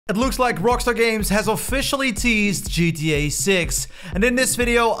It looks like Rockstar Games has officially teased GTA 6, and in this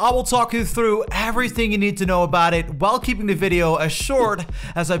video I will talk you through everything you need to know about it while keeping the video as short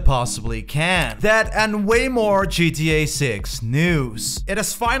as I possibly can. That and way more GTA 6 news. It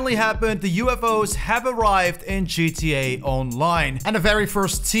has finally happened, the UFOs have arrived in GTA Online, and the very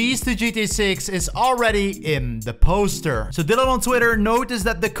first tease to GTA 6 is already in the poster. So Dylan on Twitter noticed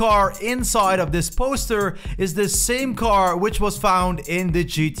that the car inside of this poster is the same car which was found in the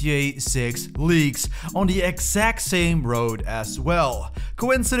GTA 6 leaks on the exact same road as well.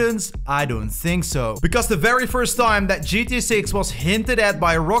 Coincidence? I don't think so. Because the very first time that GTA 6 was hinted at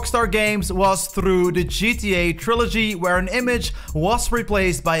by Rockstar Games was through the GTA trilogy, where an image was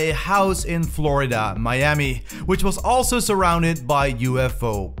replaced by a house in Florida, Miami, which was also surrounded by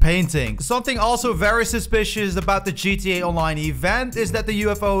UFO paintings. Something also very suspicious about the GTA Online event is that the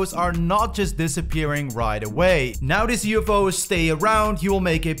UFOs are not just disappearing right away. Now these UFOs stay around, you will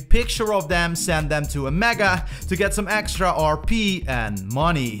make a picture of them, send them to a mega to get some extra RP and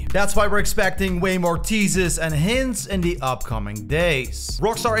money. That's why we're expecting way more teases and hints in the upcoming days.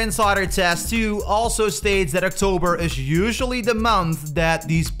 Rockstar Insider Test 2 also states that October is usually the month that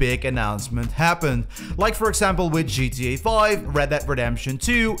these big announcements happen, like for example with GTA 5, Red Dead Redemption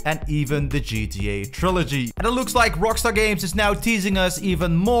 2, and even the GTA trilogy. And it looks like Rockstar Games is now teasing us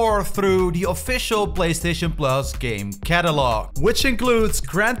even more through the official PlayStation Plus game catalog, which includes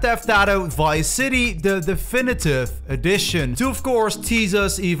Grand Theft Auto Vice City, the definitive edition, to of course tease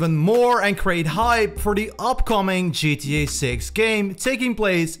us even more and create hype for the upcoming GTA 6 game taking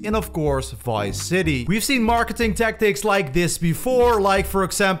place in of course Vice City. We've seen marketing tactics like this before, like for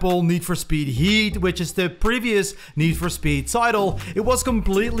example Need for Speed Heat, which is the previous Need for Speed title. It was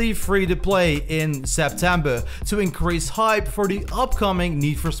completely free to play in September to increase hype for the upcoming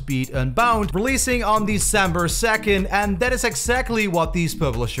Need for Speed Unbound, releasing on December 2nd, and that is exactly what these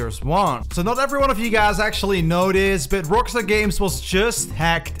publishers want. So not every one of you guys actually know this, but Rockstar Games was just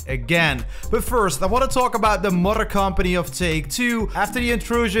hacked again. But first, I want to talk about the mother company of Take-Two. After the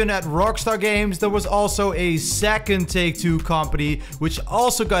intrusion at Rockstar Games, there was also a second Take-Two company which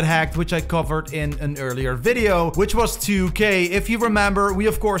also got hacked, which I covered in an earlier video, which was 2K. If you remember, we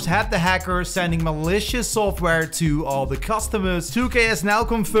of course had the hackers sending malicious software to all the customers. 2K has now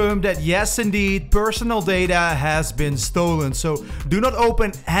confirmed that yes indeed, personal data has been stolen. So do not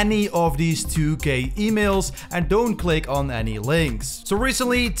open any of these 2K emails and don't click on any links. So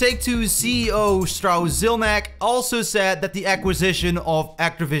recently, Take-Two CEO Strauss Zelnick also said that the acquisition of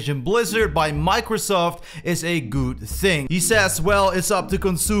Activision Blizzard by Microsoft is a good thing. He says, well, it's up to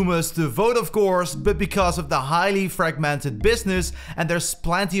consumers to vote of course, but because of the highly fragmented business and there's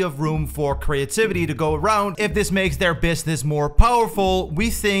plenty of room for creativity to go around, if this makes their business more powerful, we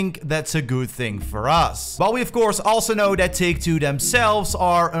think that's a good thing for us. While we of course also know that Take-Two themselves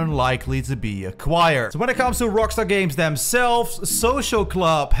are unlikely to be acquired. So when it comes to Rockstar Games themselves, Social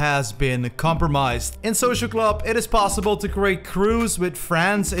Club has been compromised. In Social Club, it is possible to create crews with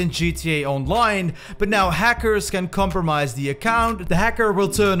friends in GTA Online, but now hackers can compromise the account. The hacker will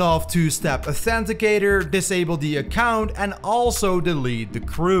turn off two-step authenticator, disable the account, and also delete the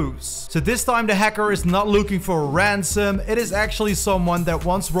crews. So this time the hacker is not looking for a ransom, it is actually someone that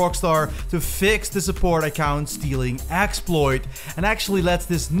wants Rockstar to fix the support account stealing exploit, and actually lets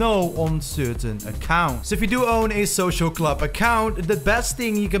this know on certain accounts. So if you do own a Social Club account, the best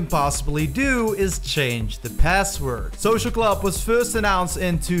thing you can possibly do is change the password. Social Club was first announced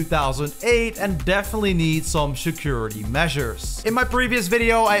in 2008 and definitely needs some security measures. In my previous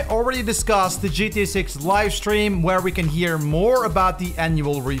video, I already discussed the GTA 6 livestream where we can hear more about the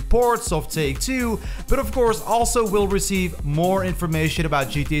annual reports of Take-Two, but of course also will receive more information about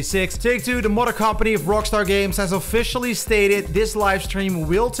GTA 6. Take-Two, the mother company of Rockstar Games, has officially stated this livestream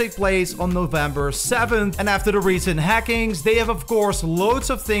will take place on November 7th, and after the recent hackings, they have of course loads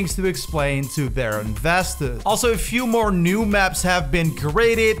of things to explain to their investors. Also, a few more new maps have been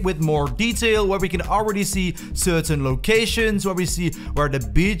created with more detail, where we can already see certain locations, where we see where the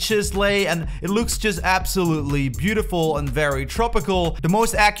beaches lay, and it looks just absolutely beautiful and very tropical. The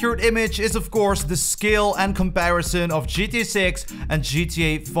most accurate image is of course the scale and comparison of GTA 6 and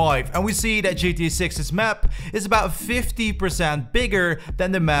GTA 5, and we see that GTA 6's map is about 50% bigger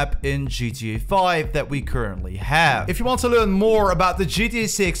than the map in GTA 5 that we currently have. If you want to learn more about the GTA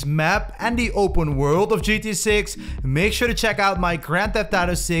 6 map and the open world of GTA 6, make sure to check out my Grand Theft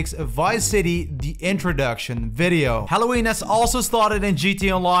Auto 6 Vice City the introduction video. Halloween has also started in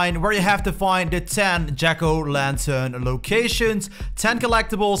GTA Online, where you have to find the 10 Jack-o'-lantern locations. 10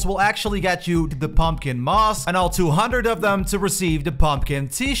 collectibles will actually get you the pumpkin mask, and all 200 of them to receive the pumpkin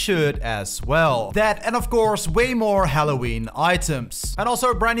t-shirt as well. That and of course way more Halloween items. items. And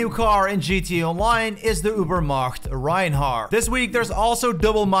also a brand new car in GTA Online is the Ubermacht Reinhardt. This week there's also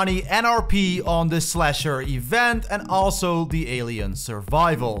double money NRP on the Slasher event and also the Alien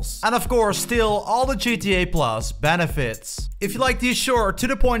Survivals. And of course still all the GTA Plus benefits. If you like these short, to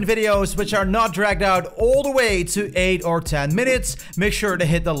the point videos which are not dragged out all the way to 8 or 10 minutes, make sure to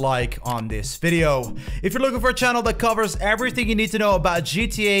hit the like on this video. If you're looking for a channel that covers everything you need to know about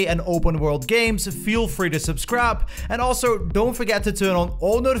GTA and open world games, feel free to subscribe. And also don't forget to turn on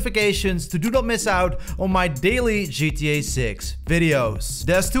all notifications to do not miss out on my daily GTA 6 videos.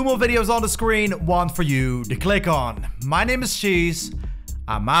 There's 2 more videos on the screen, one for you to click on. My name is Cheese.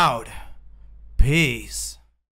 I'm out. Peace.